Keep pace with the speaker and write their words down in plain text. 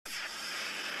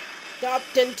Top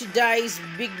 10 today's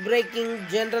big breaking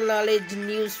general knowledge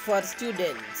news for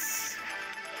students.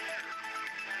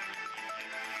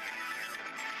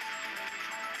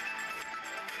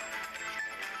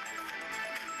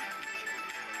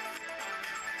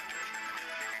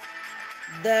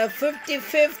 The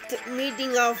 55th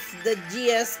meeting of the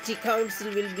GST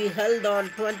Council will be held on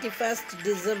 21st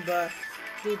December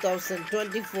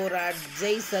 2024 at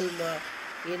Jaisalmer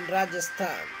in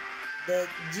Rajasthan. The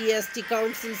GST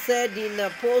Council said in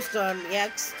a post on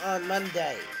X on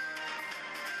Monday.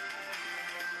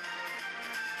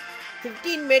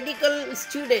 15 medical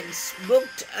students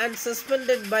booked and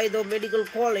suspended by the medical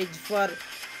college for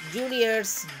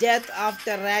junior's death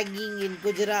after ragging in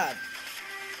Gujarat.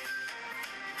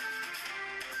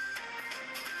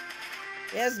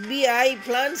 SBI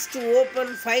plans to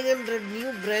open 500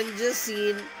 new branches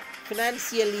in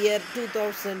financial year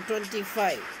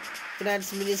 2025.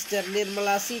 Finance Minister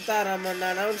Nirmala Sitharaman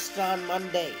announced on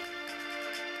Monday.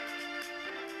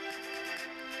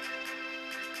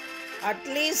 At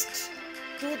least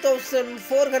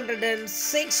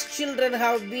 2,406 children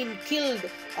have been killed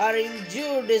or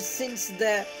injured since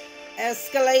the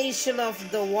escalation of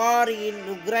the war in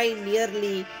Ukraine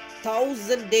nearly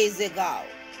 1,000 days ago.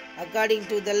 According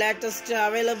to the latest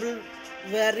available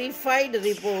verified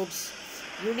reports,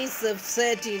 UNICEF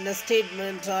said in a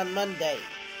statement on Monday.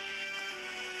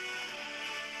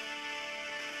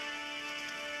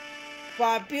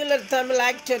 Popular Tamil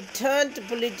actor turned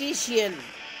politician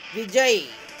Vijay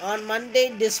on Monday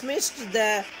dismissed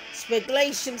the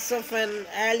speculations of an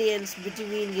alliance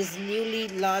between his newly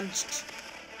launched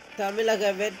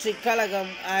Tamilaga Vetri Kalagam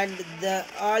and the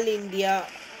All India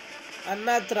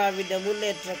Anna Dravida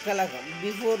Munnetra Kalagam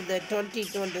before the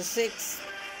 2026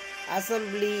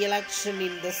 Assembly election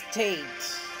in the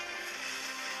state.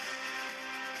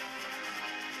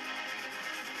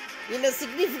 In a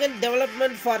significant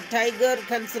development for tiger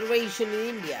conservation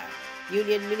in India,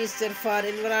 Union Minister for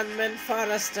Environment,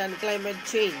 Forest and Climate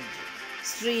Change,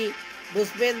 Sri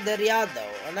Bhuspender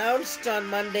Yadav, announced on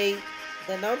Monday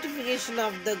the notification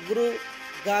of the Guru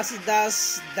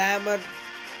Ghasidas Damar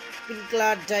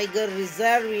Pinkla Tiger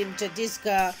Reserve in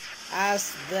Chhattisgarh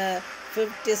as the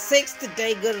 56th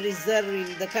tiger reserve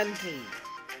in the country.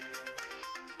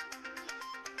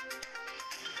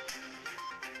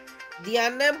 The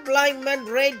unemployment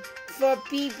rate for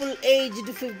people aged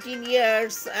 15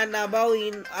 years and above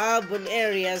in urban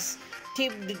areas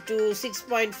tipped to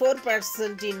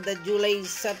 6.4% in the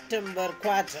July-September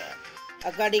quarter,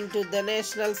 according to the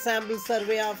National Sample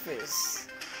Survey Office.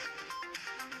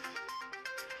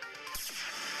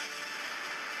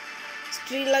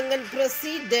 Sri Lankan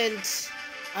President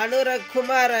Anurag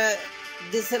Kumara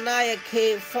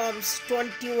Dissanayake forms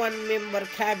 21-member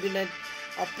cabinet,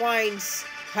 appoints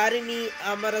Harini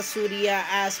Amarasuriya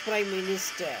as Prime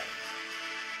Minister.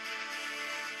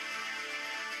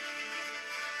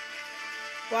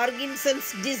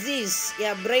 Parkinson's disease,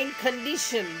 a brain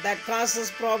condition that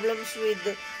causes problems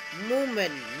with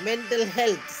movement, mental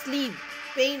health, sleep,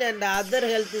 pain and other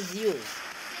health issues,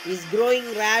 is growing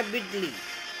rapidly.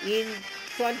 In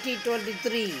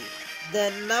 2023,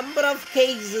 the number of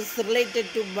cases related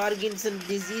to Parkinson's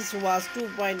disease was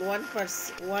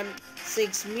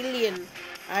 2.16 million,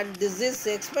 and this is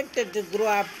expected to grow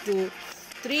up to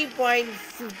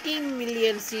 3.15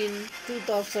 million in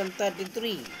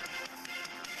 2033.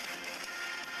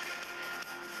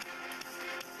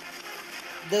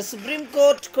 The Supreme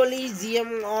Court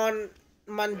Collegium on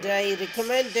Monday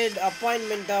recommended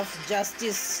appointment of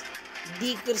Justice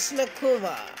D. Krishna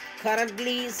Kumar,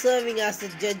 currently serving as the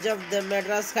judge of the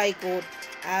Madras High Court,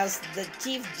 as the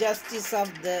Chief Justice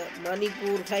of the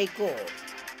Manipur High Court.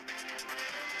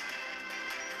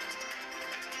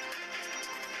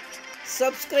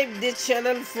 Subscribe this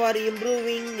channel for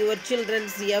improving your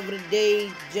children's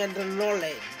everyday general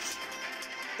knowledge.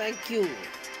 Thank you.